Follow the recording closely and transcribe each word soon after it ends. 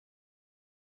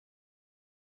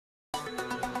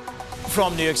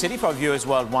From New York City, for our viewers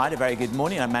worldwide, a very good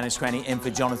morning. I'm Manus Cranny in for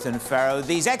Jonathan Farrow.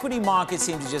 These equity markets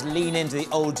seem to just lean into the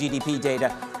old GDP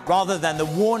data rather than the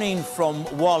warning from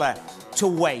Waller to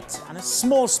wait and a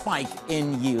small spike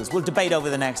in yields. We'll debate over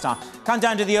the next hour.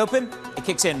 Countdown to the open, it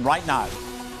kicks in right now.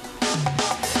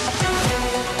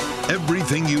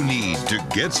 Everything you need to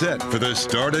get set for the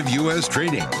start of U.S.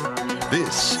 trading.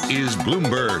 This is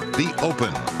Bloomberg The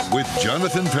Open with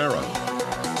Jonathan Farrow.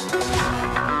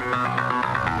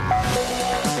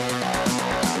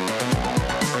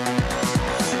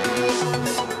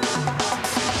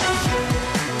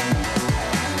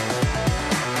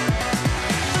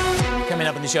 Coming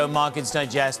up in the show, markets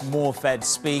digest more Fed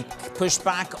speak,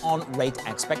 pushback on rate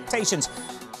expectations.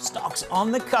 Stocks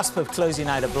on the cusp of closing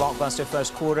out a blockbuster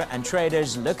first quarter, and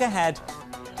traders look ahead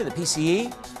to the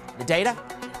PCE, the data,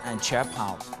 and Chair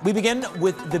Powell. We begin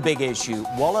with the big issue,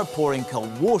 Waller pouring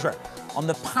cold water on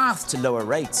the path to lower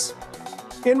rates.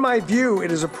 In my view,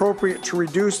 it is appropriate to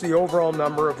reduce the overall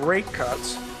number of rate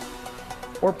cuts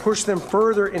or push them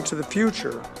further into the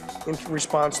future in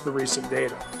response to the recent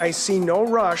data. I see no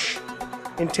rush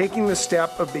in taking the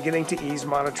step of beginning to ease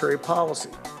monetary policy.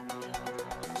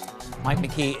 Mike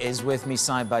McKee is with me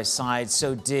side by side.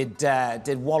 So did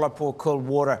Waller pour cold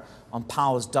water on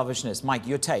Powell's dovishness? Mike,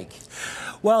 your take?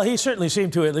 Well, he certainly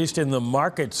seemed to, at least in the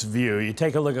market's view. You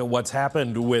take a look at what's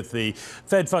happened with the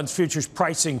Fed funds futures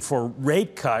pricing for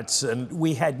rate cuts, and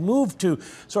we had moved to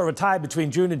sort of a tie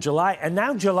between June and July, and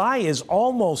now July is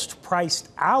almost priced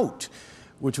out,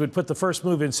 which would put the first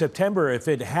move in September if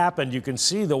it happened. You can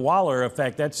see the Waller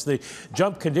effect. That's the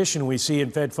jump condition we see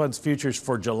in Fed funds futures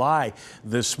for July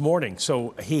this morning.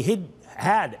 So he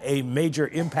had a major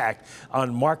impact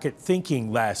on market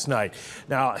thinking last night.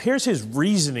 Now, here's his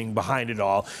reasoning behind it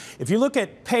all. If you look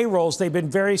at payrolls, they've been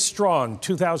very strong.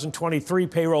 2023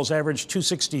 payrolls averaged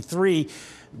 263.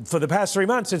 For the past 3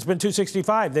 months, it's been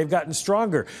 265. They've gotten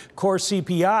stronger. Core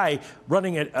CPI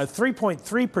running at a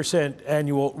 3.3%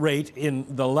 annual rate in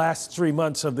the last 3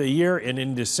 months of the year and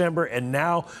in December, and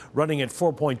now running at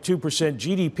 4.2%.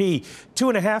 GDP,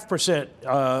 2.5%,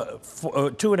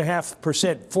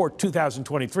 2.5% for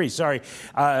 2023. Sorry,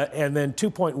 and then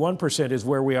 2.1% is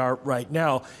where we are right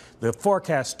now. The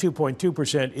forecast,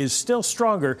 2.2%, is still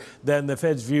stronger than the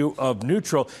Fed's view of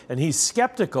neutral, and he's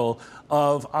skeptical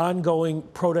of ongoing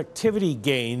productivity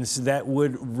gains that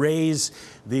would raise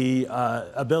the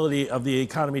ability of the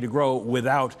economy to grow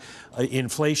without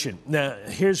inflation. Now,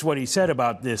 here's what he said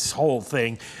about this whole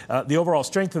thing. The overall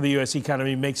strength of the U.S.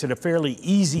 economy makes it a fairly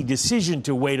easy decision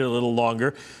to wait a little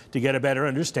longer to get a better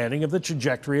understanding of the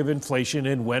trajectory of inflation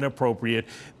and, when appropriate,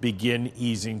 begin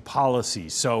easing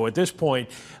policies. So at this point,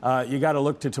 you got to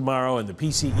look to tomorrow and the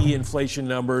PCE inflation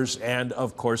numbers, and,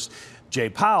 of course, Jay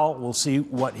Powell. We'll see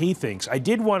what he thinks. I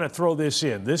did want to throw this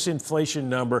in, this inflation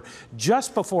number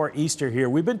just before Easter here.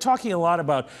 We've been talking a lot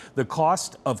about the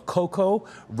cost of cocoa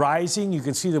rising. You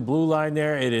can see the blue line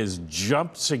there. It has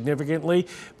jumped significantly,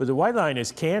 but the white line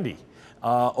is candy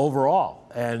overall,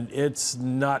 and it's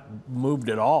not moved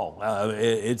at all.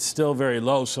 It's still very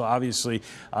low, so obviously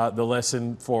the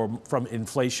lesson from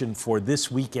inflation for this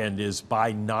weekend is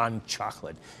buy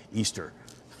non-chocolate Easter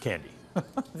candy.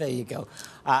 There you go.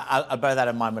 I'll bear that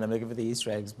in mind when I'm looking for the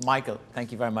Easter eggs. Michael,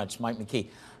 thank you very much. Mike McKee.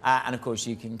 And, of course,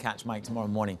 you can catch Mike tomorrow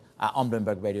morning on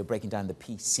Bloomberg Radio breaking down the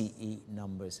PCE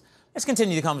numbers. Let's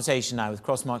continue the conversation now with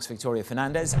Crossmark's Victoria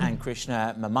Fernandez and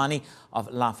Krishna Mamani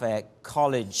of Lafayette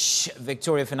College.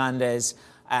 Victoria Fernandez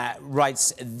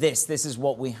writes this. This is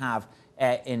what we have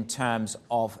in terms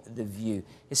of the view.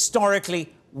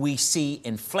 Historically, we see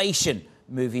inflation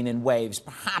moving in waves.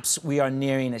 Perhaps we are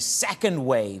nearing a second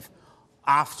wave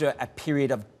after a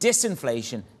period of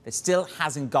disinflation that still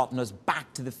hasn't gotten us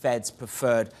back to the Fed's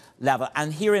preferred level.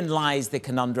 And herein lies the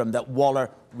conundrum that Waller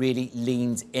really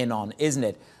leans in on, isn't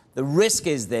it? The risk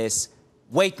is this: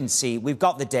 wait and see. We've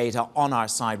got the data on our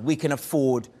side. We can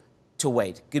afford to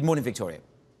wait. Good morning, Victoria.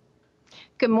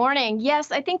 Good morning.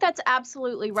 Yes, I think that's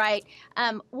absolutely right.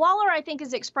 Waller, I think,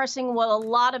 is expressing what a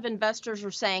lot of investors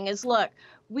are saying is, look,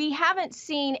 we haven't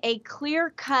seen a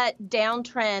clear-cut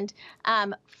downtrend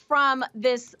from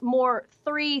this more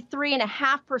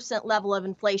 3.5% level of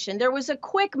inflation. There was a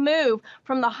quick move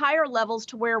from the higher levels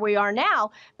to where we are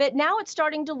now, but now it's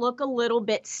starting to look a little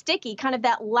bit sticky. Kind of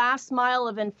that last mile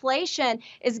of inflation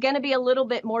is going to be a little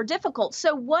bit more difficult.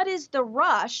 So what is the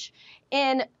rush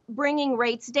in bringing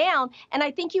rates down? And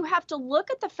I think you have to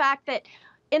look at the fact that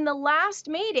in the last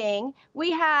meeting,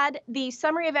 we had the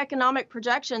summary of economic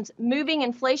projections moving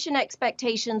inflation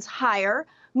expectations higher,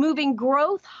 moving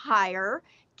growth higher,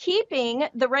 keeping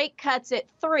the rate cuts at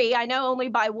 3. I know only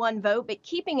by 1 vote, but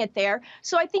keeping it there.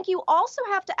 So I think you also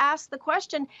have to ask the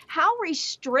question, how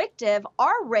restrictive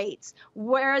are rates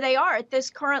where they are at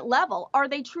this current level? Are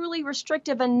they truly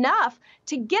restrictive enough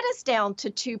to get us down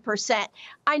to 2%?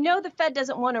 I know the Fed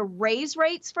doesn't want to raise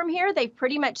rates from here. They've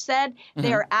pretty much said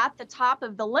they're at the top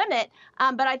of the limit.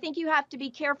 But I think you have to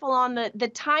be careful on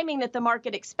the timing that the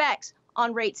market expects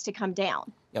on rates to come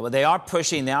down. Yeah, well, they are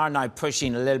now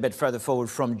pushing a little bit further forward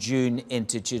from June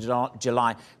into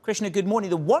July. Krishna, good morning.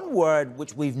 The one word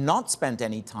which we've not spent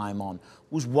any time on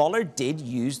was Waller did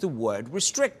use the word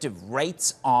restrictive.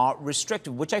 Rates are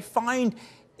restrictive, which I find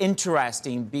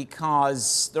interesting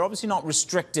because they're obviously not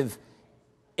restrictive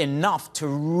enough to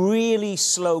really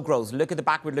slow growth. Look at the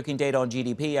backward-looking data on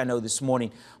GDP, I know this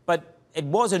morning, but it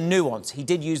was a nuance. He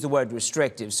did use the word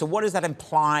restrictive. So what does that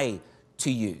imply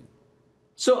to you?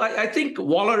 So I think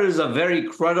Waller is a very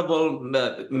credible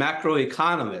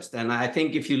macroeconomist. And I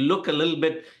think if you look a little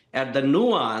bit at the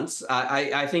nuance,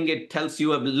 I think it tells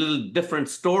you a little different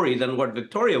story than what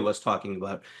Victoria was talking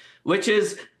about, which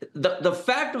is the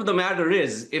fact of the matter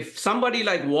is, if somebody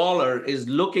like Waller is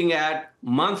looking at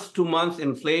month-to-month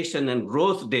inflation and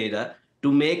growth data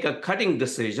to make a cutting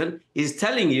decision, is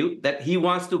telling you that he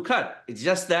wants to cut. It's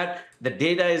just that the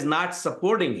data is not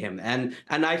supporting him. And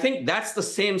I think that's the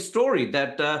same story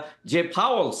that Jay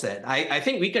Powell said. I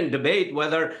think we can debate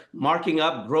whether marking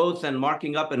up growth and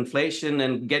marking up inflation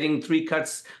and getting 3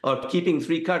 cuts or keeping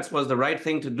 3 cuts was the right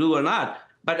thing to do or not.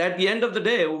 But at the end of the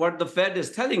day, what the Fed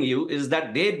is telling you is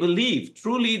that they believe,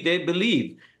 truly they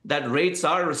believe, that rates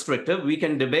are restrictive. We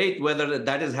can debate whether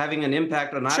that is having an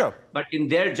impact or not. Sure. But in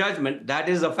their judgment, that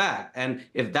is a fact. And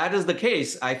if that is the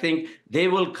case, I think they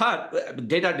will cut,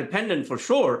 data dependent for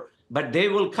sure, but they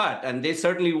will cut and they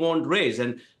certainly won't raise.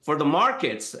 And for the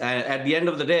markets, at the end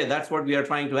of the day, that's what we are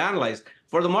trying to analyze.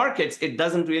 For the markets, it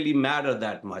doesn't really matter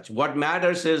that much. What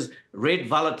matters is rate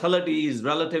volatility is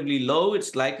relatively low.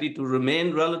 It's likely to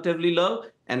remain relatively low.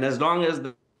 And as long as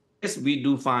this, we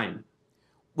do fine.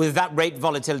 With that rate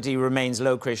volatility remains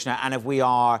low, Krishna, and if we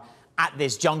are at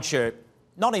this juncture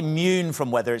not immune from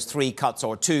whether it's 3 cuts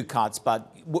or 2 cuts,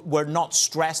 but we're not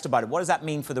stressed about it, what does that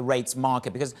mean for the rates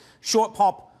market? Because short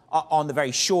pop on the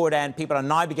very short end, people are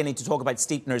now beginning to talk about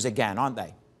steepeners again, aren't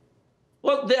they?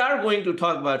 Well, they are going to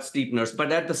talk about steepeners,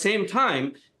 but at the same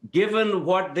time, given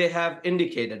what they have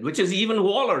indicated, which is even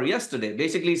Waller yesterday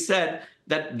basically said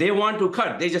that they want to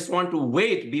cut. They just want to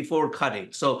wait before cutting.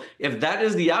 So if that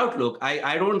is the outlook,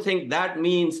 I don't think that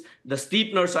means the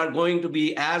steepeners are going to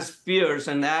be as fierce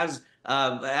and as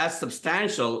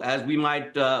substantial as we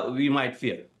might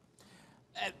fear.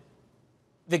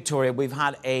 Victoria, we've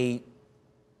had a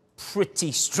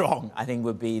pretty strong, I think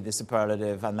would be the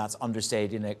superlative, and that's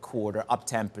understating a quarter, up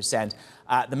 10%.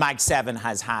 The Mag 7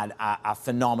 has had a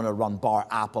phenomenal run, bar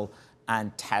Apple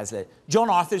and Tesla. John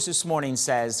Arthurs this morning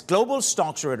says global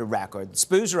stocks are at a record.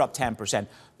 SPOOs are up 10%.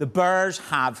 The bears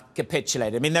have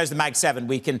capitulated. I mean, there's the Mag 7.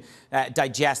 We can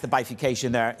digest the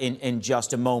bifurcation there in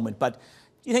just a moment. But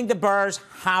do you think the bears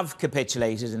have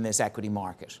capitulated in this equity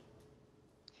market?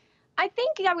 I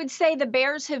think I would say the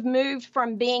bears have moved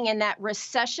from being in that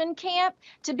recession camp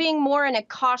to being more in a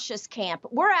cautious camp.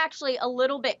 We're actually a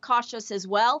little bit cautious as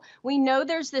well. We know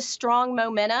there's this strong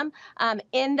momentum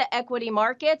in the equity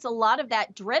markets, a lot of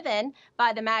that driven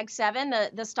by the Mag 7,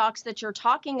 the stocks that you're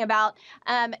talking about.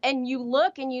 And you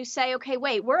look and you say, okay,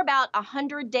 wait, we're about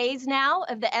 100 days now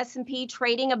of the S&P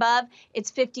trading above its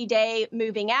 50-day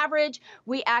moving average.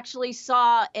 We actually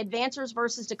saw advancers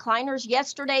versus decliners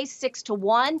yesterday,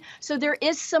 6-1. So there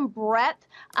is some breadth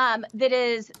that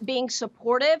is being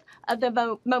supportive of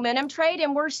the momentum trade,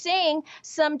 and we're seeing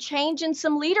some change in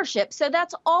some leadership. So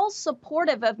that's all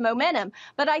supportive of momentum.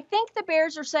 But I think the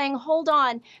bears are saying, hold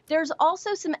on, there's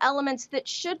also some elements that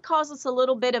should cause us a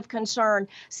little bit of concern.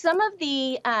 Some of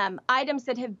the items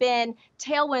that have been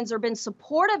tailwinds or been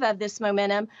supportive of this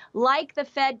momentum, like the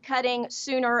Fed cutting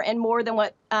sooner and more than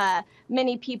what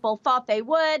many people thought they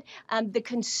would, the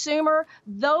consumer,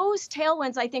 those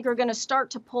tailwinds I think are going to start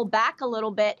to pull back a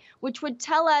little bit, which would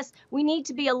tell us we need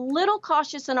to be a little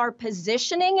cautious in our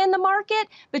positioning in the market,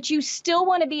 but you still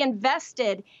want to be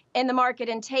invested in the market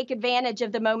and take advantage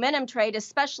of the momentum trade,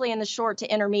 especially in the short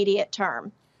to intermediate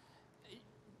term.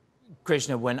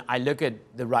 Krishna, when I look at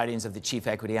the writings of the chief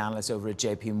equity analyst over at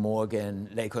JP Morgan,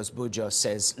 Lekos Bujos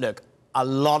says, look, a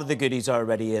lot of the goodies are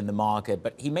already in the market,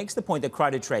 but he makes the point that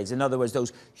crowded trades, in other words,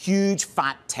 those huge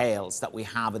fat tails that we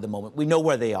have at the moment, we know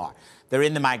where they are. They're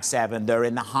in the Mag 7, they're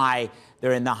in the high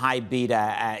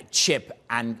beta chip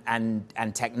and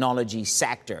technology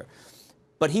sector.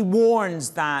 But he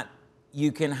warns that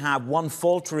you can have one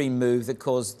faltering move that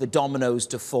caused the dominoes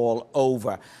to fall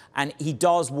over. And he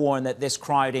does warn that this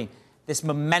crowding, this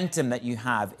momentum that you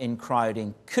have in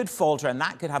crowding could falter, and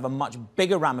that could have a much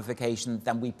bigger ramification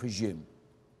than we presume.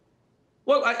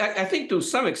 Well, I think to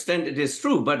some extent it is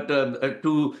true, but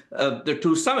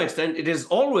to some extent it is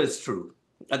always true.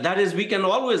 That is, we can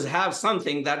always have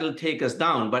something that will take us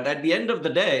down. But at the end of the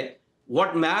day,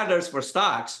 what matters for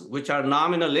stocks, which are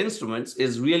nominal instruments,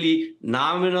 is really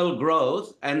nominal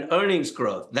growth and earnings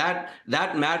growth. That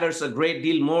matters a great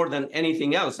deal more than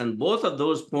anything else. And both of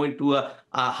those point to a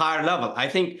higher level. I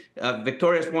think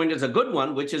Victoria's point is a good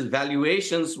one, which is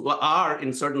valuations are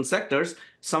in certain sectors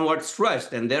somewhat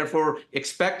stretched, and therefore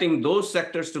expecting those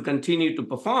sectors to continue to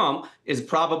perform is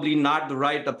probably not the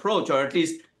right approach, or at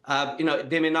least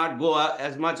they may not go up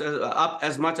as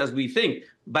much as we think.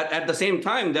 But at the same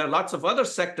time, there are lots of other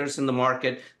sectors in the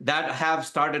market that have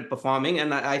started performing,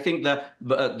 and I think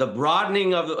the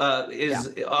broadening of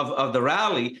the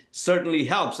rally certainly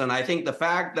helps. And I think the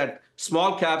fact that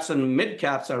small caps and mid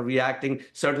caps are reacting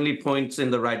certainly points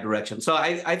in the right direction. So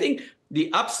I think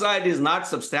the upside is not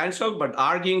substantial, but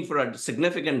arguing for a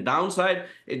significant downside,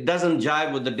 it doesn't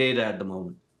jive with the data at the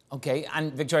moment. Okay,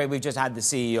 and Victoria, we've just had the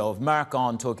CEO of Merck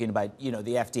on talking about, the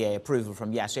FDA approval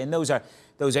from yesterday, and those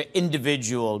are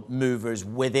individual movers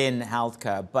within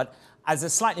healthcare. But as a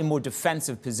slightly more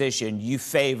defensive position, you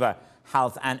favour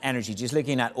health and energy. Just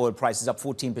looking at oil prices up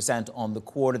 14% on the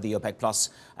quarter, the OPEC Plus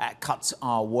cuts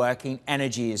are working,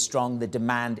 energy is strong, the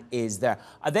demand is there.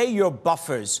 Are they your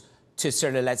buffers to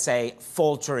sort of, let's say,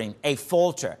 a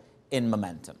falter in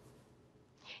momentum?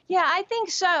 Yeah, I think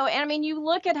so. And I mean, you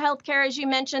look at healthcare, as you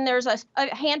mentioned, there's a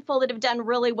handful that have done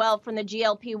really well from the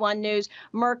GLP-1 news.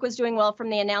 Merck was doing well from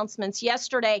the announcements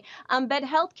yesterday. But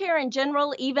healthcare in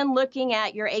general, even looking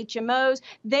at your HMOs,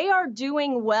 they are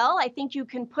doing well. I think you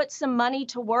can put some money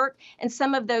to work in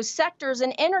some of those sectors.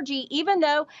 And energy, even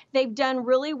though they've done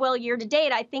really well year to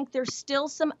date, I think there's still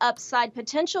some upside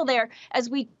potential there as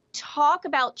we talk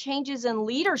about changes in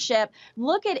leadership.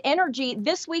 Look at energy.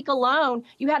 This week alone,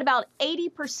 you had about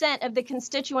 80% of the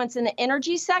constituents in the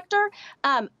energy sector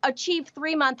achieve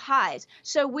 3-month highs.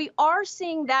 So we are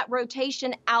seeing that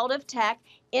rotation out of tech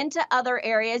into other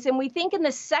areas. And we think in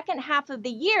the second half of the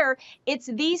year, it's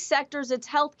these sectors, it's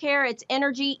healthcare, it's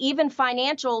energy, even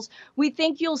financials. We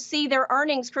think you'll see their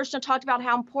earnings. Krishna talked about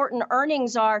how important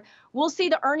earnings are. We'll see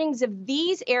the earnings of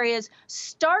these areas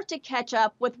start to catch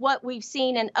up with what we've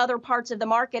seen in other parts of the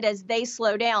market as they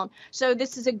slow down. So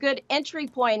this is a good entry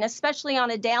point, especially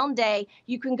on a down day.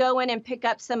 You can go in and pick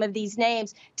up some of these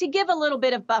names to give a little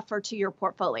bit of buffer to your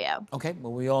portfolio. Okay,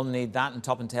 well, we all need that. And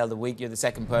top and tail of the week, you're the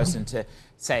second person to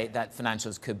say that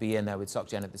financials could be in there with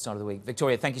SocGen at the start of the week.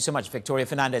 Victoria, thank you so much. Victoria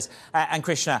Fernandez and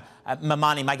Krishna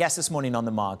Mamani, my guest this morning on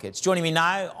the markets. Joining me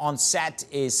now on set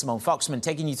is Simone Foxman,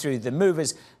 taking you through the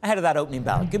movers ahead of that opening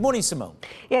bell. Good morning, Simone.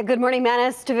 Yeah, good morning,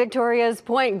 Manus. To Victoria's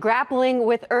point, grappling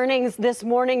with earnings this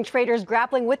morning, traders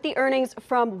grappling with the earnings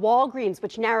from Walgreens,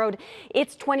 which narrowed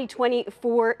its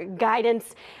 2024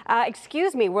 guidance.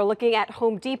 We're looking at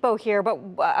Home Depot here, but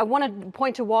I want to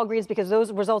point to Walgreens because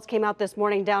those results came out this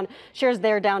morning down. Shares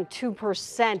there down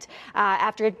 2%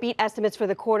 after it beat estimates for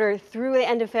the quarter through the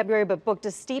end of February, but booked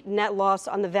a steep net loss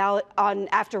on the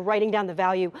after writing down the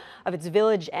value of its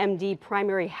Village MD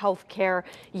primary health care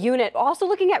unit. Also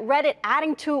looking at Reddit,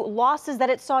 adding to losses that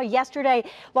it saw yesterday,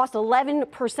 lost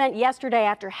 11% yesterday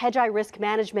after Hedgeye Risk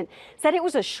Management said it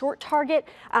was a short target,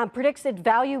 predicts its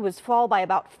value would fall by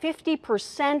about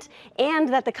 50%, and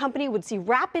that the company would see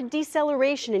rapid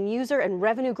deceleration in user and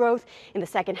revenue growth in the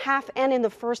second half and in the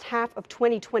first half of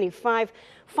 2025.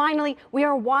 Finally, we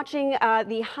are watching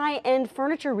the high-end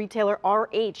furniture retailer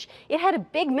RH. It had a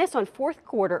big miss on fourth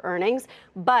quarter earnings,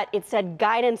 but it said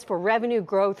guidance for revenue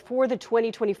growth for the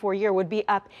 2024 year would be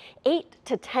up 8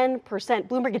 to 10%.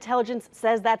 Bloomberg Intelligence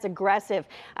says that's aggressive,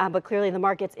 but clearly the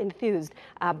market's enthused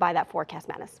by that forecast,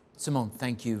 Manus. Simone,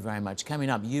 thank you very much. Coming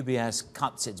up, UBS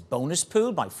cuts its bonus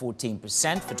pool by 14%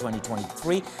 for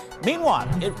 2023. Meanwhile,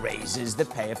 it raises the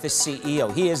pay of the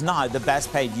CEO. He is now the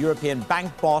best paid European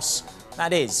bank boss.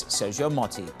 That is Sergio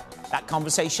Motti. That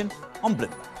conversation on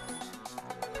Bloomberg.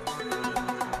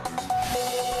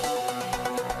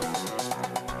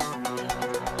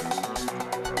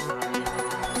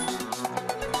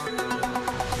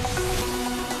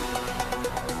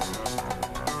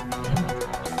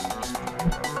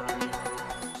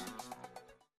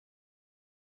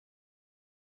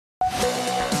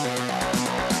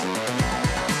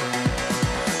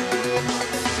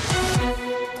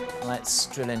 Let's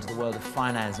drill into the world of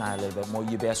finance now a little bit more.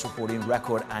 UBS reporting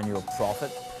record annual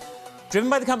profit. Driven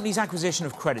by the company's acquisition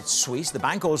of Credit Suisse, the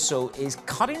bank also is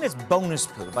cutting its bonus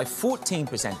pool by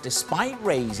 14%, despite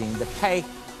raising the pay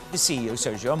of the CEO,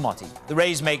 Sergio Motti. The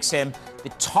raise makes him the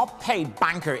top-paid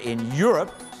banker in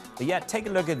Europe, but yet, take a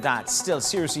look at that, still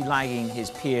seriously lagging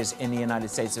his peers in the United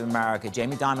States of America.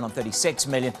 Jamie Dimon on $36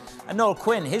 million, and Noel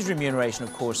Quinn, his remuneration,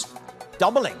 of course,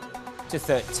 doubling to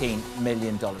 $13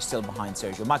 million, still behind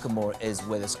Sergio. Michael Moore is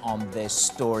with us on this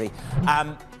story.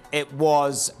 It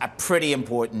was a pretty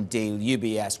important deal.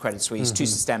 UBS, Credit Suisse, two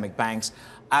systemic banks.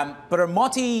 But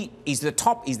Motti, he's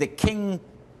the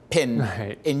kingpin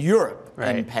in Europe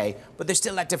in pay. But there's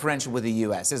still that differential with the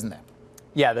US, isn't there?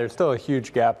 Yeah, there's still a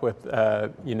huge gap with,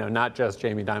 not just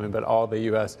Jamie Dimon, but all the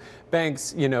U.S.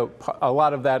 banks. A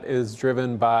lot of that is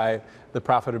driven by the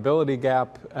profitability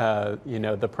gap,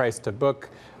 the price to book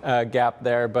gap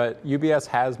there. But UBS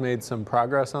has made some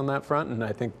progress on that front, and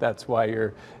I think that's why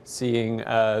you're seeing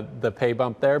the pay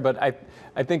bump there. But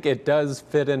I think it does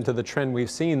fit into the trend we've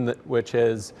seen, which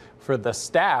is for the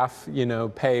staff,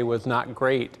 pay was not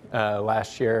great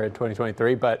last year in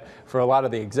 2023, but for a lot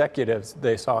of the executives,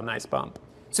 they saw a nice bump.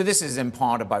 So this is in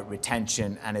part about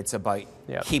retention, and it's about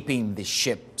keeping the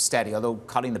ship steady, although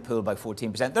cutting the pool by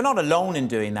 14%. They're not alone in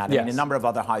doing that. I mean, a number of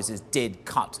other houses did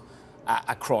cut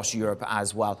across Europe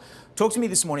as well. Talk to me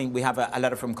this morning. We have a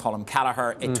letter from Colm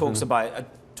Kelleher. It talks about,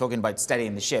 talking about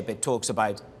steadying the ship, it talks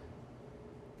about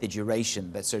the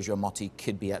duration that Sergio Motti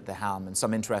could be at the helm, and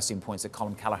some interesting points that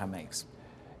Colm Kelleher makes.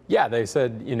 Yeah, they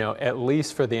said, at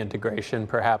least for the integration,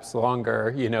 perhaps longer,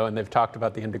 and they've talked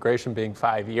about the integration being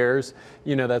 5 years.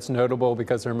 That's notable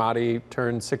because Motti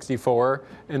turned 64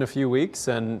 in a few weeks.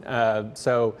 And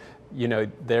so,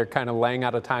 they're kind of laying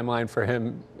out a timeline for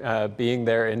him being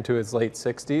there into his late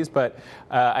 60s. But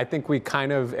I think we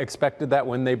kind of expected that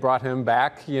when they brought him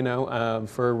back,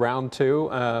 for round two.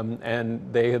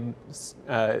 And they had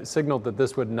signaled that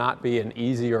this would not be an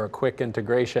easy or a quick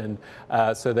integration.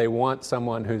 So they want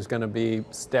someone who's going to be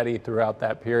steady throughout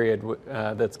that period,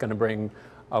 that's going to bring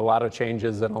a lot of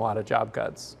changes and a lot of job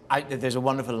cuts. There's a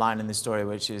wonderful line in the story,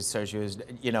 which is Sergio's,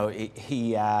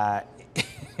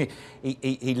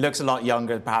 he looks a lot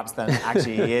younger, perhaps, than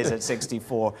actually he is at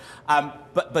 64.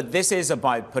 But this is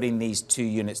about putting these two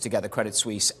units together, Credit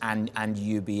Suisse and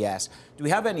UBS. Do we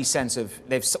have any sense of,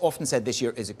 they've often said this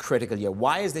year is a critical year.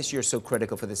 Why is this year so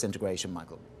critical for this integration,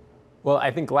 Michael? Well,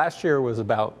 I think last year was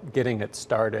about getting it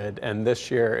started, and this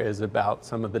year is about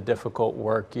some of the difficult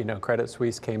work. Credit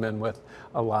Suisse came in with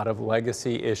a lot of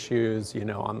legacy issues,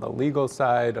 on the legal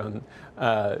side,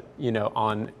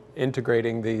 on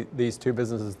integrating these two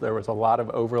businesses. There was a lot of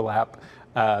overlap.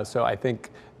 So I think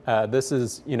this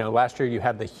is, last year you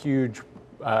had the huge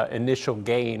initial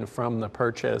gain from the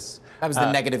purchase. That was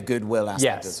the negative goodwill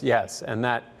aspect. Yes. And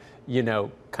that,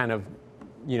 kind of,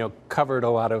 covered a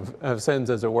lot of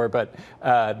sins, as it were. But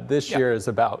this year is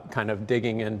about kind of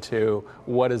digging into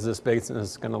what is this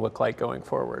business going to look like going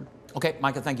forward. Okay,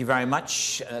 Michael, thank you very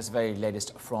much. That's the very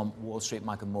latest from Wall Street.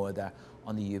 Michael Moore there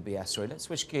on the UBS story. Let's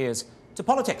switch gears to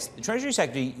politics. The Treasury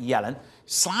Secretary Yellen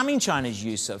slamming China's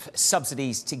use of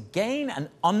subsidies to gain an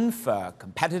unfair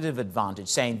competitive advantage,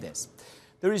 saying this: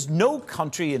 there is no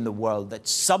country in the world that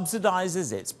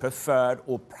subsidizes its preferred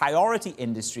or priority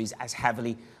industries as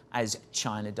heavily as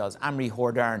China does. Anne-Marie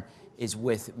Hordern is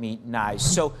with me now.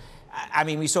 So, I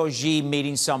mean, we saw Xi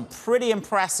meeting some pretty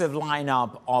impressive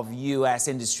lineup of U.S.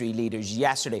 industry leaders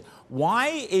yesterday. Why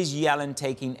is Yellen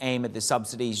taking aim at the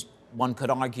subsidies? One could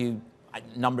argue a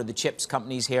number of the chips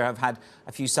companies here have had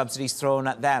a few subsidies thrown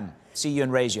at them. See you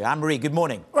and raise you. Anne-Marie, good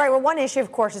morning. Right. Well, one issue,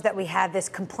 of course, is that we had this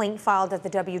complaint filed at the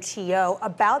WTO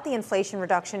about the Inflation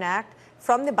Reduction Act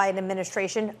from the Biden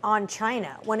administration on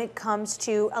China when it comes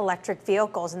to electric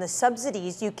vehicles and the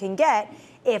subsidies you can get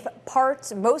if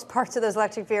most parts of those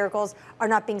electric vehicles are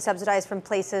not being subsidized from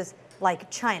places like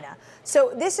China.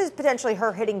 So this is potentially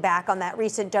her hitting back on that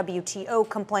recent WTO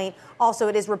complaint. Also,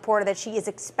 it is reported that she is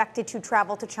expected to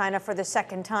travel to China for the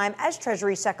second time as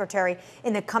Treasury Secretary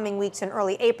in the coming weeks in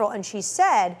early April. And she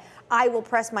said, I will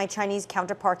press my Chinese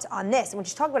counterparts on this. And what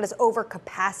she's talking about is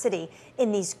overcapacity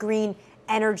in these green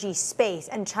energy space,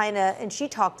 and China, and she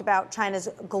talked about China's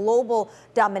global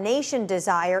domination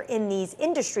desire in these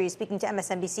industries, speaking to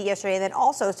MSNBC yesterday, and then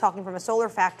also talking from a solar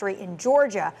factory in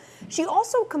Georgia. She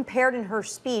also compared in her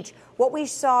speech what we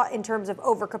saw in terms of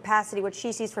overcapacity, what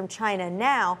she sees from China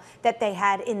now, that they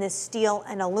had in the steel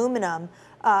and aluminum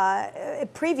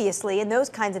previously, and those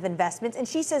kinds of investments. And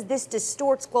she says this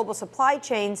distorts global supply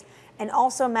chains. And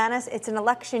also, Manus, it's an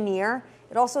election year.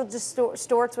 It also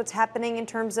distorts what's happening in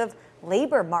terms of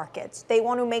labor markets. They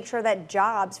want to make sure that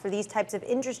jobs for these types of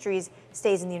industries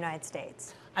stays in the United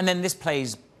States. And then this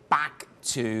plays back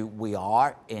to we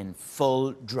are in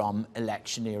full drum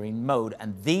electioneering mode,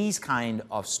 and these kind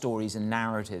of stories and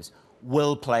narratives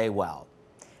will play well.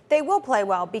 They will play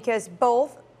well because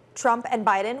both Trump and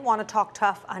Biden want to talk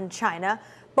tough on China.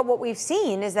 But what we've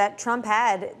seen is that Trump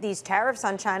had these tariffs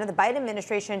on China. The Biden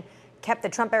administration kept the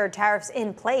Trump-era tariffs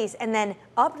in place and then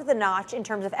upped the notch in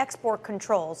terms of export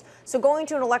controls. So going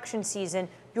to an election season,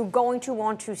 you're going to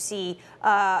want to see,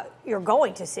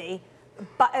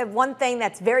 but one thing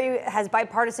that's has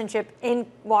bipartisanship in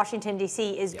Washington,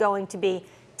 D.C. is going to be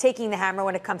taking the hammer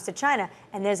when it comes to China.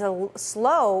 And there's a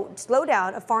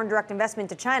slowdown of foreign direct investment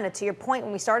to China. To your point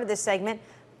when we started this segment,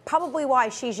 probably why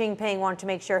Xi Jinping wanted to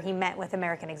make sure he met with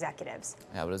American executives.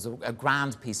 Yeah, well, it was a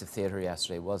grand piece of theatre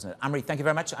yesterday, wasn't it? Anne-Marie, thank you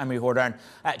very much. Anne-Marie Hordown,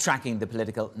 tracking the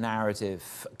political narrative.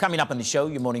 Coming up on the show,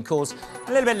 your morning calls.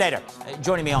 A little bit later,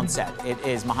 joining me on set, it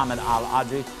is Mohammed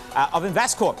Alardhi of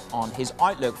Investcop on his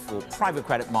outlook for private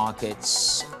credit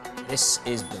markets. This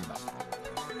is Bloomberg.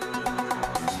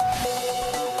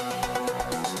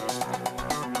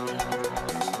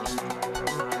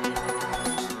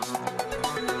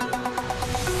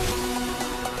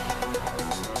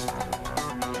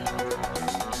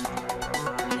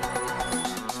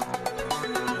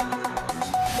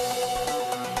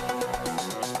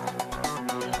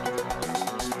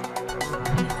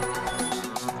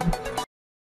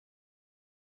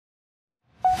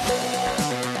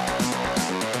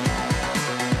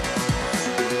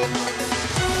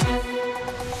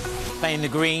 Playing the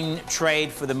green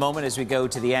trade for the moment as we go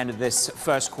to the end of this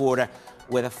first quarter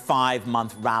with a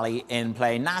 5-month rally in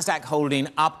play. Nasdaq holding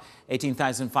up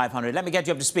 18,500. Let me get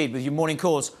you up to speed with your morning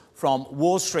calls from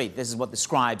Wall Street. This is what the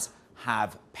scribes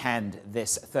have penned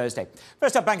this Thursday.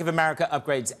 First up, Bank of America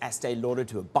upgrades Estée Lauder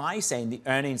to a buy, saying the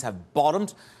earnings have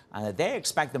bottomed and that they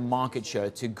expect the market share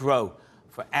to grow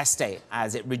for Estée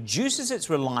as it reduces its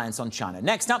reliance on China.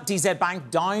 Next up, DZ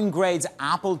Bank downgrades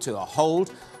Apple to a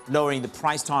hold, lowering the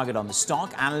price target on the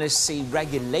stock. Analysts see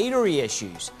regulatory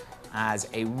issues as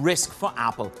a risk for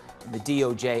Apple. The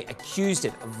DOJ accused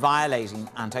it of violating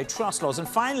antitrust laws. And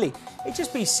finally,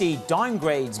 HSBC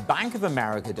downgrades Bank of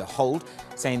America to hold,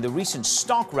 saying the recent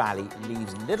stock rally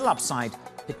leaves little upside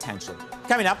potential.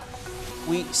 Coming up,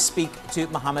 we speak to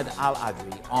Mohammed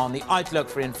Alardhi on the outlook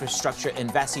for infrastructure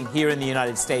investing here in the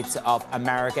United States of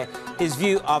America, his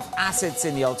view of assets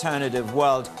in the alternative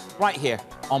world, right here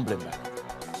on Bloomberg.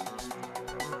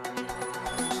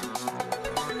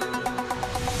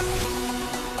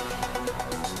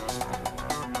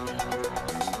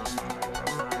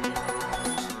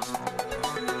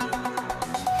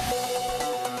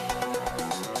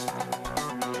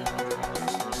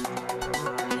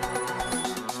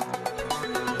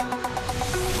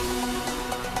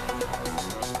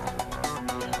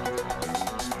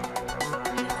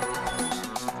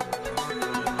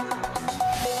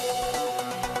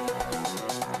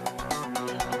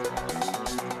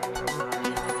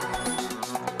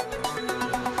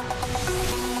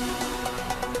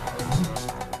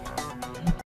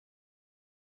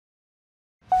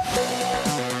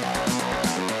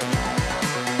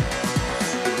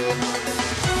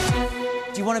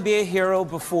 Do you want to be a hero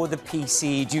before the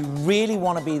PC? Do you really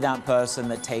want to be that person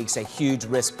that takes a huge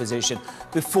risk position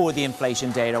before the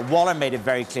inflation data? Waller made it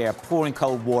very clear, pouring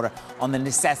cold water on the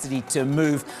necessity to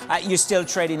move. You're still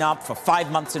trading up for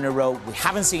 5 months in a row. We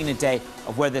haven't seen a day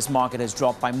of where this market has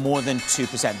dropped by more than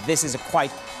 2%. This is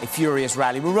quite a furious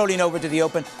rally. We're rolling over to the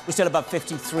open. We're still above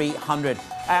 5,300.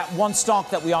 One stock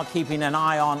that we are keeping an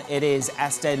eye on, it is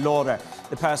Estée Lauder,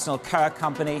 the personal care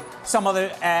company. Some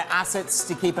other assets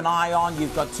to keep an eye on.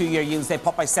 You've got 2-year yields. They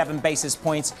popped by 7 basis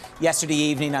points yesterday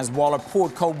evening as Waller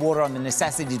poured cold water on the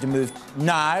necessity to move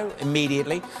now,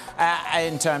 immediately.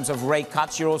 In terms of rate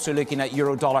cuts, you're also looking at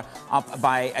euro dollar up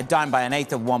by down by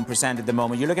 1/8 of 1% at the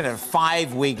moment. You're looking at a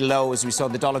 5-week low as we saw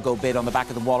the dollar go bid on the back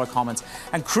of the Waller comments.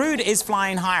 And crude is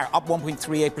flying higher, up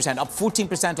 1.38%, up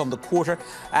 14% on the quarter.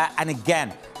 And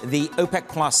again, the OPEC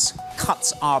Plus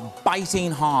cuts are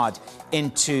biting hard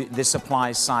into the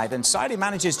supply side. And Saudi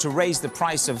manages to raise the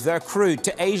price of their crude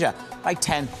to Asia by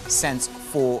 10 cents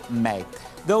for May.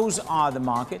 Those are the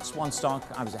markets. One stock,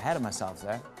 I was ahead of myself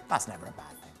there. That's never a bad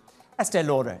thing. Estée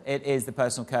Lauder, it is the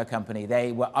personal care company.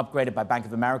 They were upgraded by Bank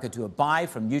of America to a buy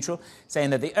from neutral, saying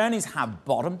that the earnings have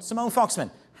bottomed. Simone Foxman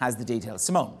has the details.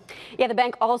 Simone. Yeah, the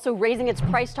bank also raising its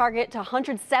price target to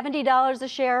 $170 a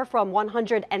share from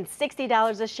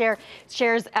 $160 a share.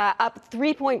 Shares up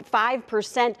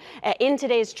 3.5% in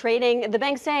today's trading. The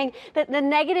bank saying that the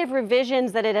negative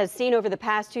revisions that it has seen over the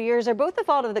past 2 years are both the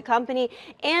fault of the company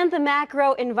and the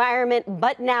macro environment.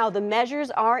 But now the measures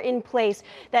are in place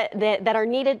that are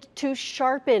needed to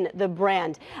sharpen the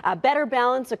brand. Better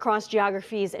balance across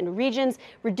geographies and regions,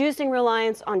 reducing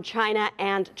reliance on China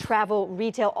and travel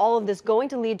retail. All of this going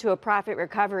to lead to a profit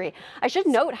recovery. I should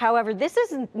note, however, this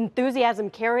is enthusiasm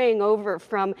carrying over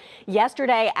from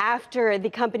yesterday after the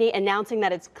company announcing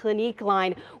that its Clinique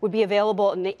line would be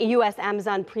available in the U.S.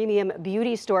 Amazon Premium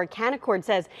Beauty Store. Canaccord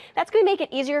says that's going to make it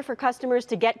easier for customers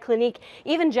to get Clinique.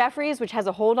 Even Jefferies, which has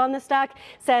a hold on the stock,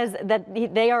 says that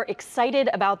they are excited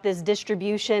about this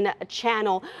distribution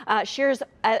channel. Shares,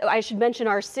 I should mention,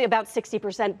 are about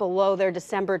 60% below their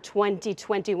December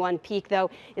 2021 peak, though.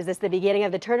 Is this the beginning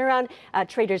of the turnaround?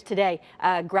 Traders today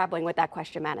grappling with that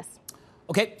question, Manus.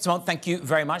 Okay, Simone, thank you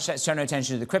very much. Let's turn our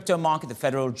attention to the crypto market. The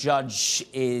federal judge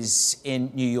is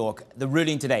in New York. The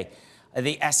ruling today,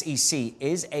 the SEC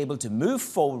is able to move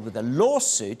forward with a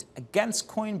lawsuit against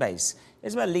Coinbase.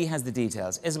 Isabel Lee has the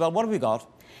details. Isabel, what have we got?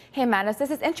 Hey, Manus,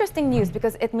 this is interesting news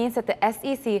because it means that the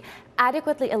SEC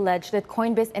adequately alleged that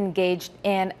Coinbase engaged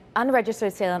in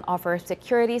unregistered sale and offer of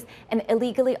securities and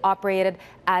illegally operated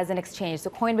as an exchange. So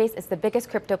Coinbase is the biggest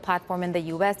crypto platform in the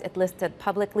U.S. It listed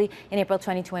publicly in April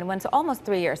 2021, so almost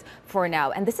 3 years for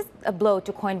now. And this is a blow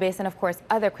to Coinbase and, of course,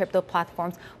 other crypto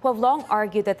platforms who have long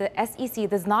argued that the SEC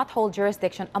does not hold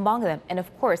jurisdiction among them. And,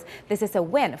 of course, this is a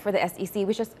win for the SEC,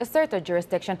 which has asserted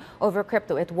jurisdiction over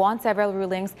crypto. It won several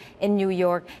rulings in New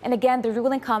York. And again, the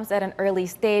ruling comes at an early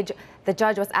stage. The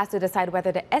judge was asked to decide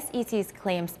whether the SEC's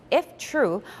claims, if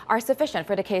true, are sufficient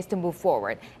for the case to move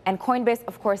forward. And Coinbase,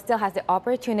 of course, still has the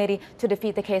opportunity to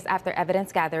defeat the case after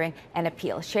evidence gathering and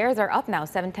appeal. Shares are up now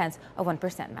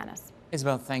 0.7%, Manus.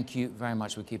 Isabel, thank you very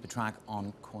much. We'll keep a track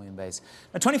on Coinbase.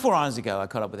 Now, 24 hours ago, I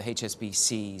caught up with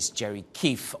HSBC's Jerry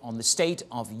Keefe on the state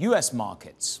of U.S.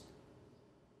 markets.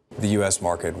 The U.S.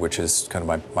 market, which is kind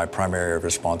of my primary area of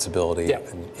responsibility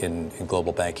in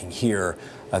global banking here,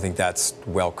 I think that's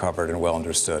well covered and well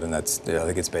understood, and that's, I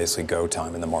think it's basically go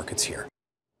time in the markets here.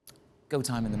 Go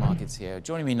time in the markets here.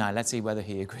 Joining me now, let's see whether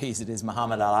he agrees, it is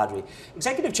Mohammed Alardhi,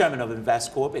 Executive Chairman of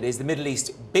Investcop. It is the Middle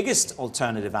East's biggest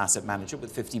alternative asset manager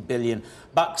with $50 billion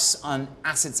on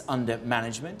assets under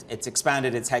management. It's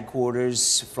expanded its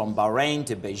headquarters from Bahrain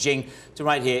to Beijing to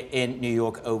right here in New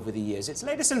York over the years. Its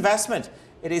latest investment,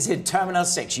 it is in Terminal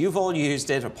 6. You've all used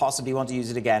it or possibly want to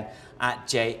use it again at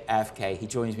JFK. He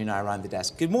joins me now around the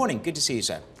desk. Good morning. Good to see you,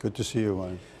 sir. Good to see you,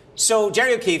 Ryan. So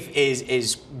Jerry O'Keefe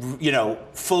is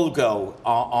full go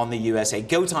on the USA,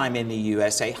 go time in the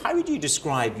USA. How would you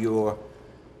describe your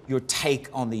take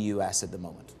on the US at the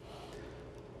moment?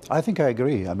 I think I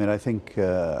agree. I mean, I think,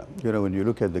 when you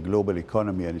look at the global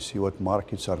economy and you see what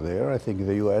markets are there, I think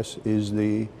the US is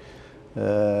the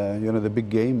big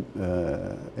game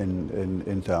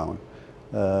in town.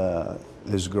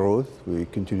 There's growth. We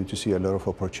continue to see a lot of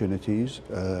opportunities.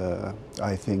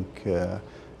 I think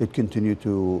it continue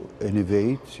to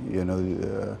innovate,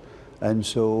 and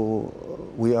so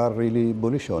we are really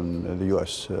bullish on the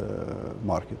U.S.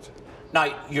 market.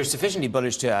 Now, you're sufficiently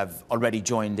bullish to have already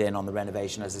joined in on the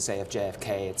renovation, as I say, of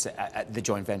JFK. It's the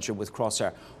joint venture with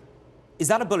Crosshair. Is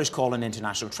that a bullish call on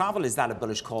international travel? Is that a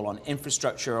bullish call on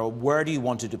infrastructure? Or where do you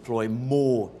want to deploy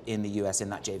more in the U.S. in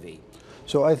that JV?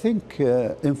 So I think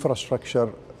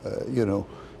infrastructure, a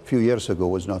few years ago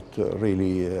was not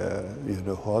really,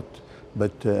 hot.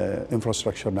 But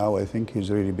infrastructure now, I think, is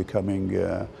really becoming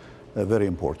very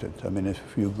important. I mean, if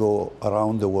you go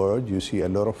around the world, you see a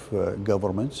lot of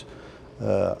governments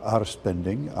are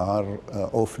spending, are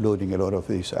offloading a lot of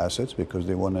these assets because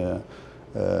they want to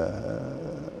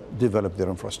develop their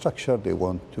infrastructure, they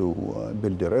want to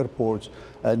build their airports.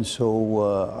 And so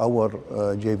our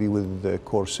JV with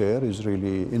Corsair is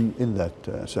really in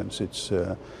that sense. It's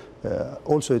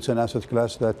also, it's an asset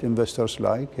class that investors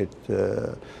like. It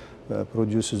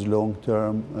produces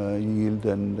long-term yield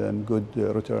and good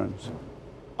returns.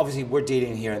 Obviously, we're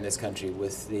dealing here in this country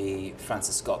with the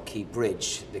Francis Scott Key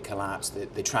Bridge, the collapse,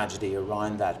 the tragedy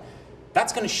around that.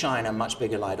 That's going to shine a much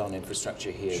bigger light on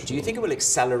infrastructure here. Sure. Do you think it will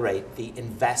accelerate the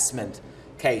investment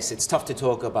case? It's tough to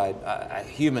talk about a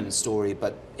human story,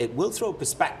 but it will throw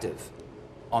perspective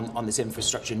on this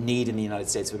infrastructure need in the United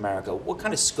States of America. What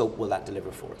kind of scope will that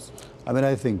deliver for us? I mean,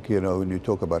 I think, when you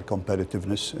talk about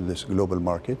competitiveness in this global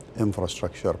market,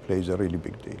 infrastructure plays a really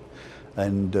big deal.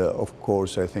 And of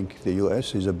course, I think the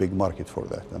US is a big market for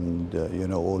that. And,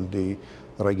 all the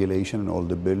regulation and all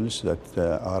the bills that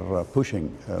are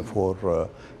pushing for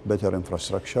better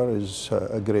infrastructure is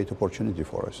a great opportunity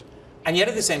for us. And yet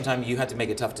at the same time, you had to make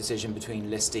a tough decision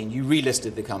between listing. You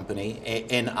relisted the company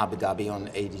in Abu Dhabi on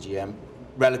ADGM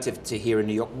relative to here in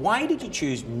New York. Why did you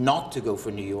choose not to go for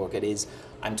New York? It is,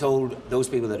 I'm told, those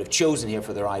people that have chosen here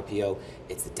for their IPO,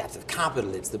 it's the depth of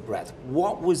capital, it's the breadth.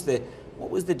 What was the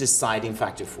deciding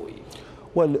factor for you?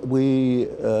 Well, we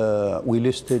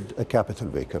listed a capital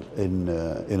vehicle in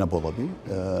Abu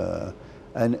Dhabi.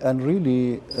 And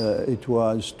really, it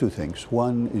was two things.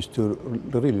 One is to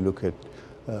really look at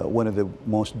one of the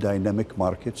most dynamic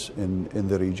markets in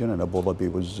the region, and Abu Dhabi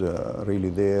was really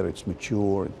there. It's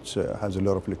mature, it has a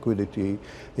lot of liquidity,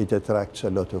 it attracts a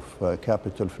lot of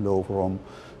capital flow from,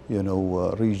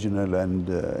 regional and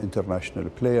international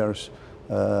players.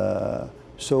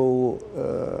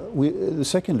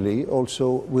 Secondly,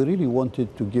 also, we really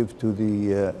wanted to give to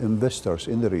the investors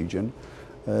in the region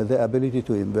the ability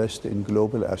to invest in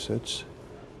global assets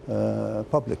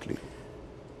publicly.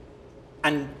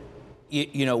 And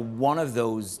one of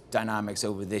those dynamics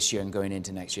over this year and going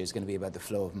into next year is going to be about the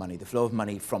flow of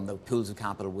money from the pools of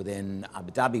capital within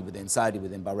Abu Dhabi, within Saudi,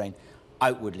 within Bahrain,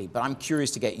 outwardly. But I'm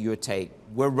curious to get your take.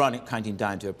 We're counting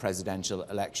down to a presidential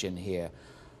election here.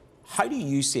 How do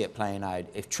you see it playing out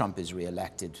if Trump is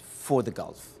re-elected for the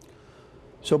Gulf?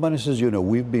 So, Manus, as you know,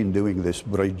 we've been doing this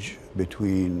bridge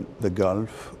between the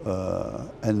Gulf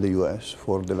and the US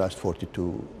for the last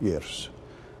 42 years.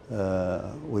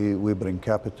 We bring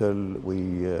capital,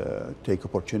 we take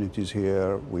opportunities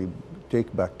here, we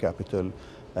take back capital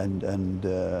and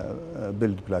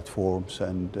build platforms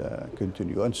and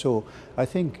continue. And so I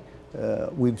think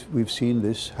we've seen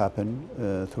this happen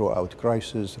throughout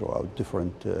crisis, throughout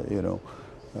different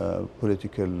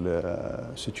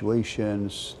political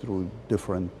situations, through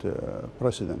different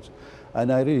precedents.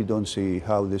 And I really don't see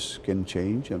how this can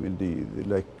change. I mean,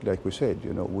 like we said,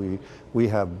 we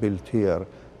have built here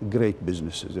great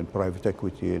businesses in private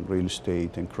equity and real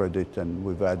estate and credit, and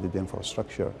we've added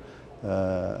infrastructure.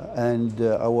 And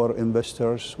our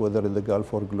investors, whether in the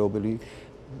Gulf or globally.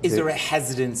 Is there a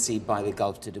hesitancy by the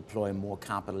Gulf to deploy more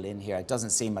capital in here? It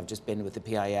doesn't seem, I've just been with the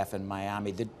PIF in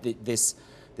Miami, this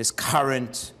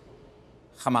current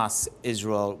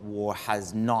Hamas-Israel war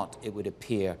has not, it would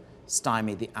appear,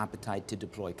 stymied the appetite to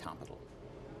deploy capital.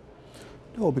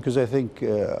 No, because I think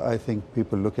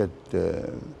people look at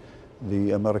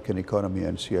the American economy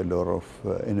and see a lot of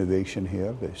innovation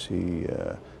here. They see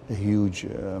a huge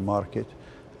market,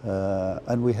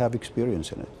 and we have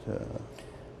experience in it.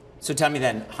 So tell me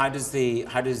then, how does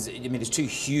there's two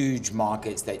huge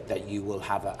markets that you will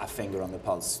have a finger on the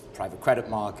pulse, private credit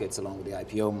markets along with the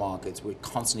IPO markets. We're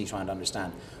constantly trying to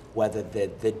understand whether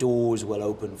the doors will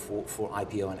open for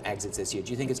IPO and exits this year.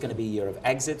 Do you think it's going to be a year of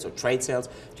exits or trade sales?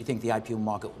 Do you think the IPO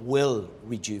market will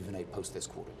rejuvenate post this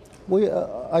quarter?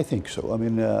 I think so. I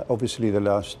mean, obviously the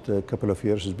last couple of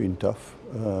years has been tough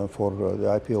for the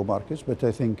IPO markets, but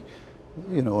I think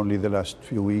only the last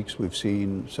few weeks we've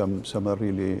seen some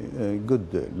really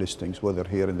good listings, whether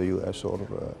here in the US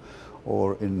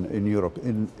or in Europe.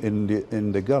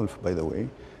 In the Gulf, by the way,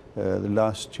 the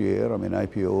last year, I mean,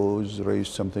 IPOs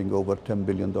raised something over $10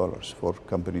 billion for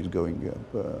companies going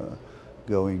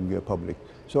public.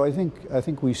 So I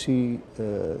think we see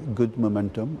good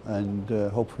momentum, and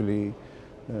hopefully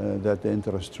that the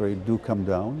interest rate do come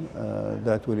down,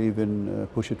 that will even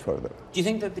push it further. Do you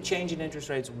think that the change in interest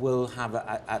rates will have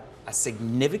a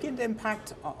significant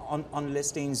impact on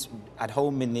listings at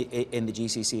home in the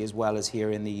GCC as well as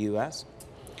here in the US?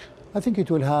 I think it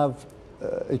will have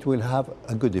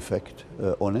a good effect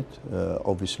on it,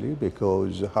 obviously,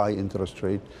 because high interest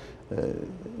rate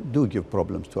do give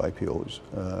problems to IPOs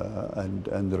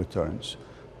and the returns.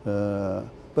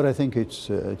 But I think it's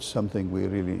something we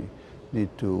really need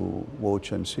to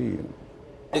watch and see.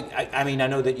 I mean, I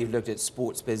know that you've looked at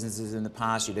sports businesses in the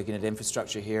past. You're looking at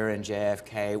infrastructure here in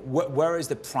JFK. Where is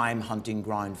the prime hunting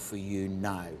ground for you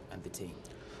now and the team?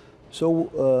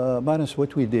 So, Manus,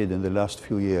 what we did in the last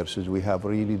few years is we have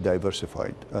really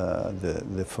diversified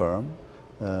the firm.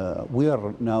 We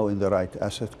are now in the right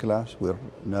asset class. We're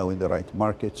now in the right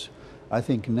markets. I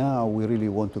think now we really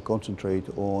want to concentrate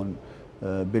on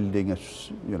building a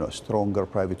stronger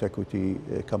private equity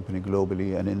company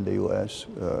globally and in the US.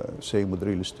 Same with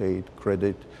real estate,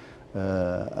 credit,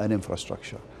 and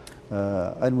infrastructure.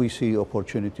 And we see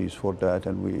opportunities for that.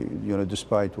 And we,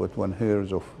 despite what one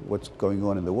hears of what's going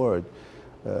on in the world,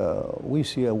 we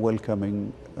see a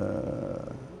welcoming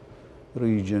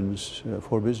regions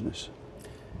for business.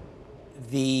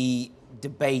 The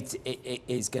debate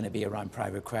is going to be around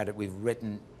private credit. We've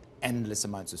written endless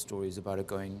amounts of stories about it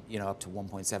going, up to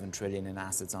 1.7 trillion in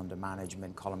assets under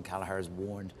management. Colin Kelleher has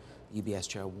warned, the UBS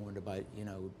chair warned about,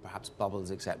 perhaps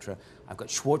bubbles, etc. I've got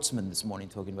Schwartzman this morning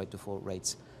talking about default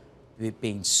rates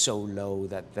being so low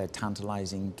that they're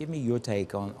tantalizing. Give me your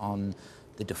take on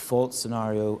the default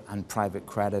scenario and private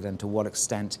credit, and to what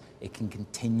extent it can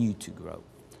continue to grow.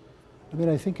 I mean,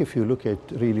 I think if you look at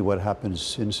really what happened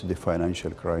since the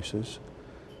financial crisis,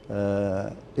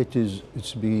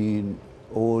 it's been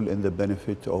all in the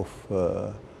benefit of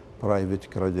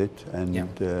private credit and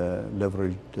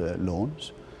leveraged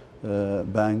loans.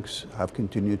 Banks have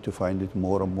continued to find it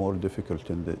more and more difficult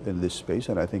in this space,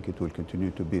 and I think it will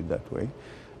continue to be that way.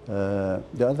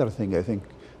 The other thing, I think,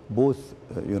 both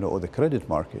the credit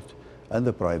market and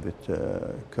the private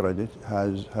credit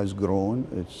has grown.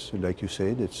 It's, like you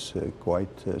said, it's quite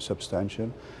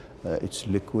substantial. It's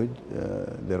liquid.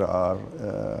 Are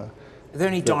there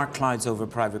any dark clouds over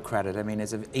private credit? I mean,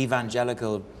 it's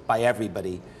evangelical by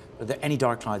everybody. Are there any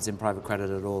dark clouds in private credit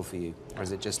at all for you, or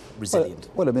is it just resilient?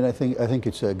 Well, I mean, I think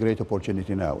it's a great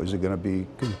opportunity now. Is it going to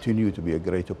continue to be a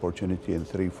great opportunity in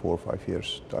 3, 4, 5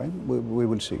 years' time? We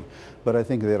will see. But I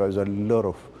think there is a lot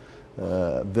of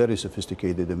very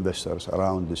sophisticated investors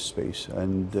around this space,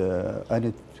 and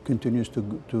it continues to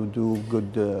do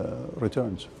good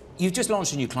returns. You've just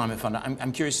launched a new climate fund.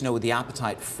 I'm curious to know the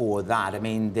appetite for that. I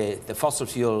mean, the fossil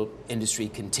fuel industry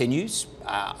continues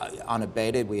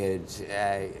unabated. We had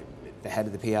the head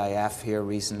of the PIF here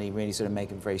recently really sort of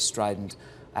making very strident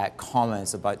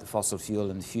comments about the fossil fuel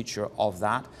and the future of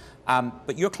that.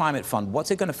 But your climate fund,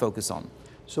 what's it going to focus on?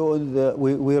 So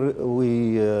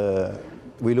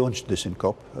we launched this in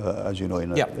COP, as you know,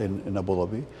 in Abu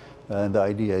Dhabi. And the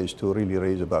idea is to really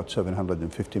raise about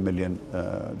 $750 million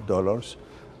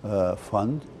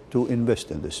fund to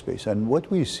invest in this space. And what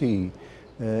we see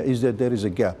is that there is a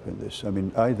gap in this. I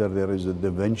mean, either there is the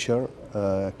venture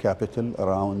capital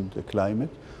around the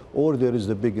climate, or there is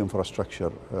the big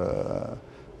infrastructure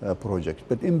project.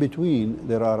 But in between,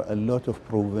 there are a lot of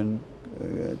proven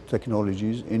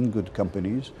technologies in good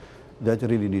companies that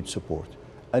really need support.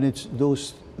 And it's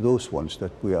those ones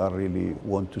that we are really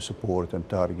want to support and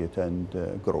target and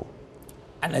grow.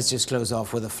 And let's just close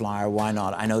off with a flyer. Why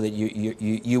not? I know that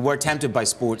you were tempted by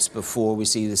sports before. We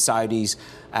see the Saudis,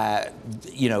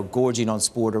 gorging on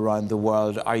sport around the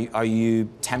world. Are you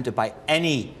tempted by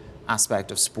any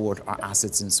aspect of sport or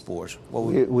assets in sport?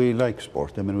 We like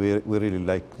sport. I mean, we really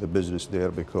like the business there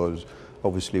because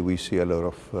obviously we see a lot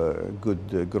of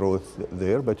good growth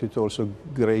there, but it's also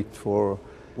great for.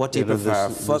 What do you prefer?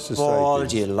 Football?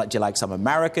 Do you like some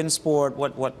American sport?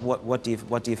 What do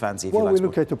you fancy? If well, you like we sport?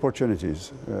 look at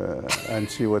opportunities and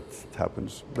see what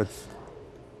happens. But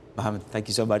Mohammed, thank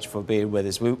you so much for being with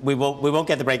us. We won't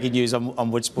get the breaking news on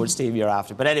which sports team you're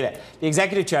after. But anyway, the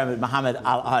executive chairman, Mohammed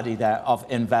Alardhi, there of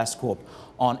Investcop,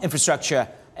 on infrastructure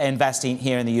investing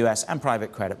here in the US and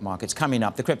private credit markets. Coming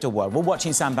up, the crypto world. We're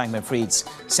watching Sam Bankman-Fried's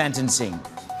sentencing.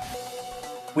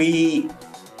 We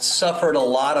suffered a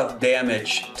lot of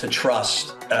damage to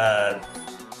trust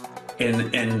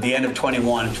in the end of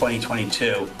 21 and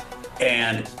 2022.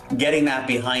 And getting that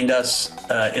behind us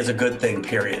is a good thing,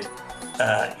 period.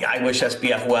 I wish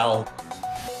SBF well.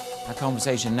 Our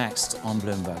conversation next on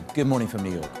Bloomberg. Good morning from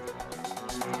New York.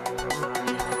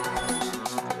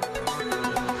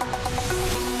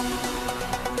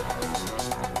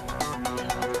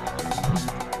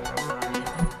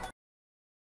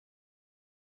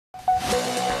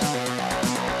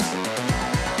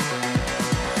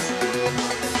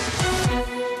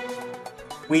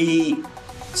 We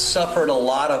suffered a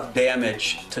lot of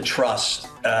damage to trust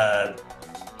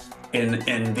in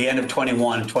the end of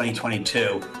 21 and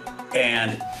 2022.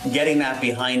 And getting that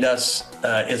behind us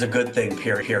is a good thing,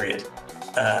 period.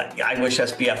 I wish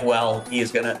SBF well. He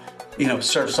is going to,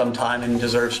 serve some time and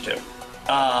deserves to.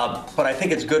 But I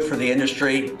think it's good for the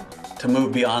industry to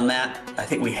move beyond that. I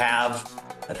think we have.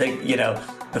 I think,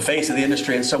 the face of the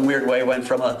industry in some weird way went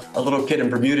from a little kid in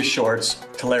Bermuda shorts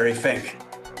to Larry Fink.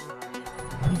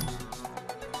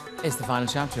 It's the final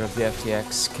chapter of the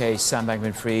FTX case. Sam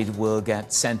Bankman-Fried will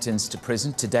get sentenced to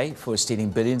prison today for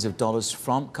stealing billions of dollars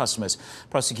from customers.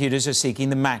 Prosecutors are seeking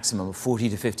the maximum of 40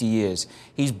 to 50 years.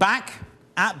 He's back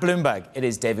at Bloomberg. It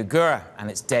is David Gura,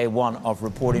 and it's day one of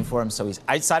reporting for him. So he's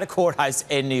outside a courthouse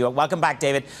in New York. Welcome back,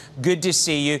 David. Good to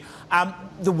see you.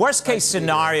 The worst case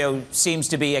scenario seems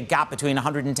to be a gap between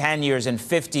 110 years and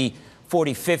 50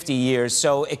 years.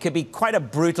 So it could be quite a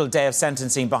brutal day of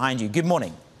sentencing behind you. Good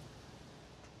morning.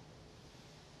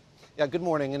 Yeah, good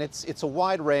morning. And it's a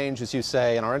wide range, as you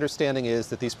say, and our understanding is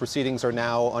that these proceedings are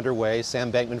now underway.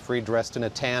 Sam Bankman-Fried, dressed in a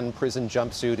tan prison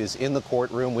jumpsuit, is in the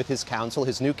courtroom with his counsel,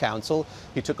 his new counsel.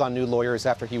 He took on new lawyers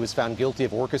after he was found guilty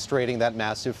of orchestrating that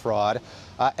massive fraud.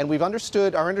 And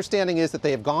our understanding is that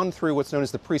they have gone through what's known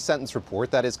as the pre-sentence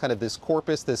report. That is kind of this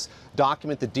corpus, this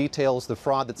document that details the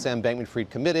fraud that Sam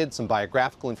Bankman-Fried committed, some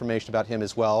biographical information about him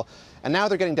as well. And now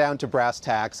they're getting down to brass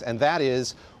tacks, and that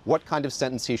is what kind of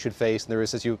sentence he should face. And there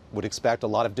is, as you would expect, a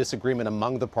lot of disagreement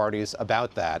among the parties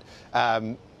about that.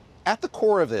 At the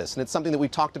core of this, and it's something that we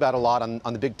talked about a lot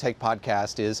on the Big Take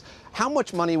podcast, is how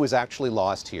much money was actually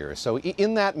lost here. So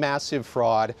in that massive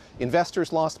fraud,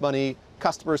 investors lost money,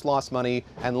 customers lost money,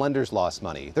 and lenders lost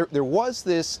money. There was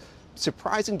this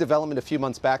surprising development a few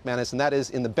months back, Manus, and that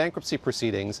is in the bankruptcy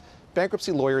proceedings,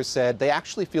 bankruptcy lawyers said they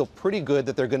actually feel pretty good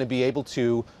that they're going to be able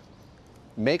to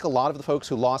make a lot of the folks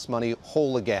who lost money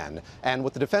whole again. And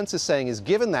what the defense is saying is,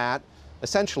 given that,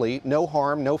 essentially, no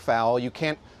harm, no foul, you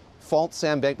can't fault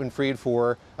Sam Bankman-Fried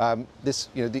for this,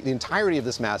 the entirety of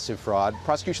this massive fraud.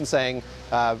 Prosecution saying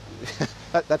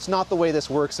that's not the way this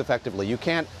works effectively. You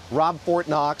can't rob Fort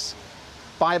Knox,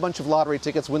 buy a bunch of lottery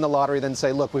tickets, win the lottery, then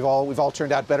say, look, we've all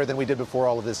turned out better than we did before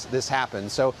all of this happened.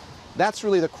 So that's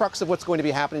really the crux of what's going to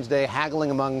be happening today,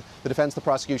 haggling among the defense, the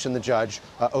prosecution, the judge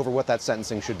over what that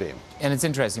sentencing should be. And it's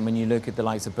interesting when you look at the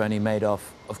likes of Bernie Madoff,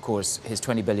 of course, his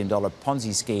 $20 billion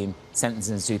Ponzi scheme, sentenced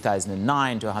in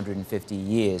 2009 to 150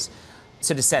 years,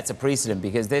 sort of sets a precedent,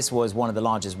 because this was one of the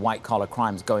largest white-collar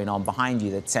crimes going on behind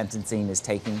you that sentencing is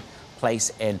taking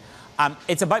place in.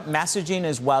 It's about messaging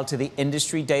as well to the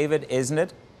industry, David, isn't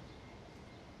it?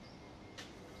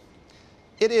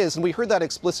 It is, and we heard that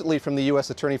explicitly from the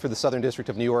U.S. Attorney for the Southern District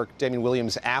of New York, Damian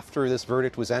Williams, after this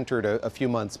verdict was entered a few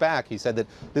months back. He said that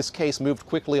this case moved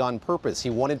quickly on purpose. He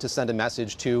wanted to send a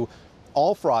message to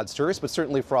all fraudsters, but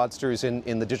certainly fraudsters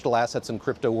in the digital assets and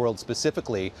crypto world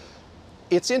specifically.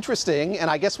 It's interesting, and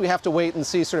I guess we have to wait and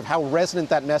see sort of how resonant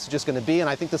that message is going to be, and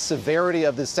I think the severity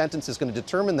of this sentence is going to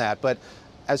determine that. But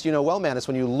as you know well, Manus,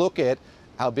 when you look at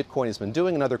how Bitcoin has been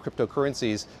doing and other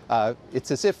cryptocurrencies, it's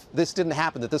as if this didn't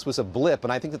happen, that this was a blip.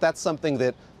 And I think that that's something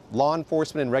that law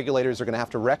enforcement and regulators are going to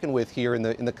have to reckon with here in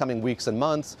the coming weeks and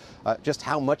months, just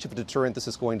how much of a deterrent this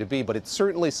is going to be. But it's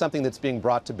certainly something that's being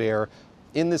brought to bear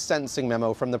in this sentencing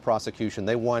memo from the prosecution.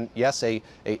 They want, yes, a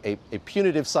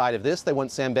punitive side of this. They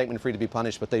want Sam Bankman-Fried to be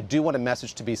punished, but they do want a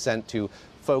message to be sent to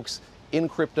folks in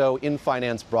crypto, in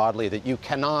finance broadly, that you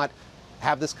cannot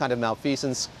have this kind of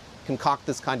malfeasance, concoct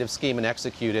this kind of scheme and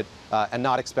execute it, and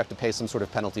not expect to pay some sort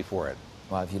of penalty for it.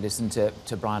 Well, if you listen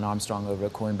to Brian Armstrong over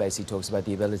at Coinbase, he talks about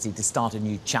the ability to start a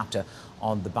new chapter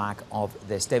on the back of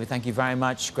this. David, thank you very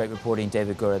much. Great reporting,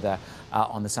 David Gura, there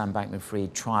on the Sam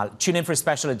Bankman-Fried trial. Tune in for a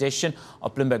special edition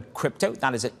of Bloomberg Crypto.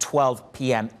 That is at 12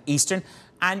 p.m. Eastern.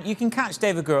 And you can catch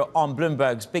David Gura on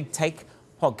Bloomberg's Big Take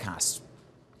podcast.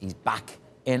 He's back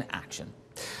in action.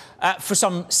 For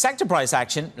some sector price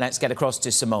action, let's get across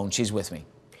to Simone. She's with me.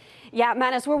 Yeah,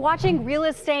 Manus, we're watching real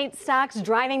estate stocks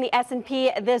driving the S&P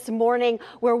this morning.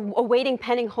 We're awaiting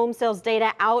pending home sales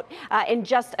data out in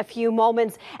just a few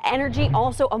moments. Energy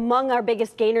also among our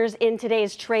biggest gainers in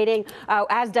today's trading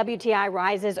as WTI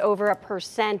rises over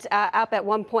 1%, up at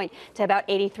one point to about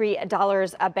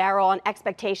 $83 a barrel on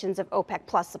expectations of OPEC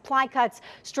plus supply cuts,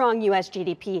 strong U.S.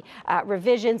 GDP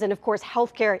revisions, and of course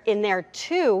healthcare in there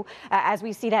too, as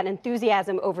we see that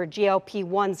enthusiasm over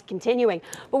GLP-1s continuing.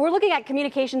 But we're looking at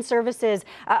communication services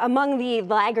among the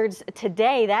laggards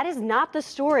today. That is not the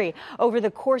story over the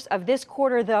course of this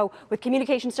quarter, though, with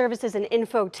communication services and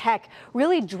info tech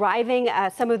really driving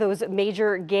some of those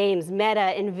major gains.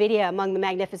 Meta, Nvidia among the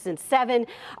Magnificent Seven.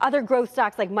 Other growth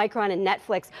stocks like Micron and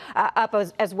Netflix up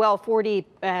as well, 40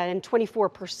 and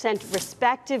 24%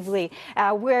 respectively.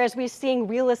 Whereas we're seeing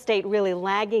real estate really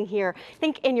lagging here. I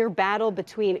think in your battle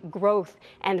between growth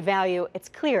and value, it's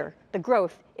clear the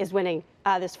growth is winning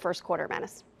this first quarter,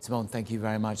 Manus. Simone, thank you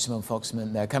very much. Simone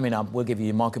Foxman there. Coming up, we'll give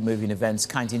you market moving events,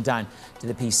 counting down to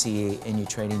the PCE in your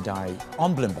trading diary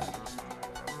on Bloomberg.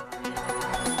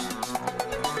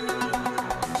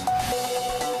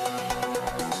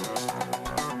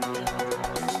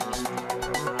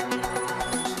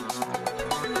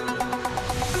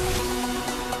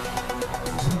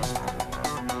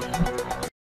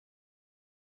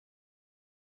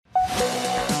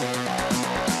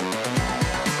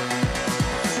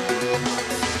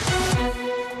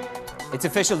 It's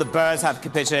official, the Bears have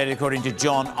capitulated, according to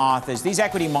John Arthurs. These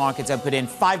equity markets have put in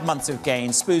 5 months of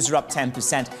gains. SPOOs are up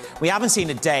 10%. We haven't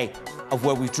seen a day of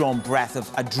where we've drawn breath of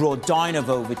a drawdown of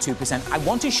over 2%. I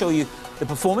want to show you the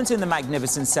performance in the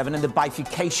Magnificent Seven and the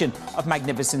bifurcation of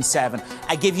Magnificent Seven.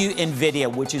 I give you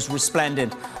NVIDIA, which is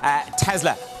resplendent.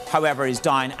 Tesla, however, is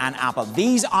down, and Apple.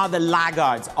 These are the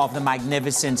laggards of the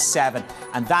Magnificent Seven,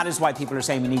 and that is why people are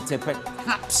saying we need to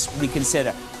perhaps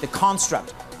reconsider the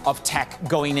construct of tech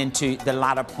going into the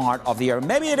latter part of the year.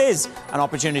 Maybe it is an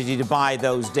opportunity to buy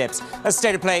those dips. Let's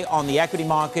stay to play on the equity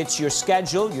markets. Your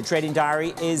schedule, your trading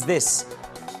diary is this.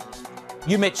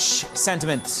 Mitch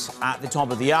sentiment at the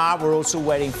top of the hour. We're also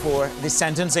waiting for the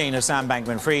sentencing of Sam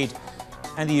Bankman-Fried,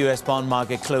 and the US bond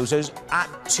market closes at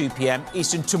 2 p.m.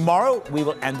 Eastern. Tomorrow, we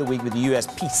will end the week with the US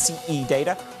PCE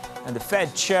data, and the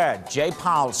Fed Chair, Jay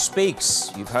Powell,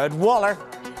 speaks. You've heard Waller.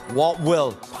 What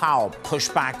will Powell push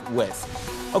back with?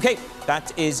 Okay,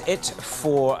 that is it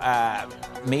for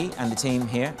me and the team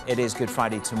here. It is Good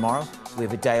Friday tomorrow. We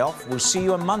have a day off. We'll see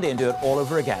you on Monday and do it all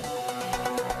over again.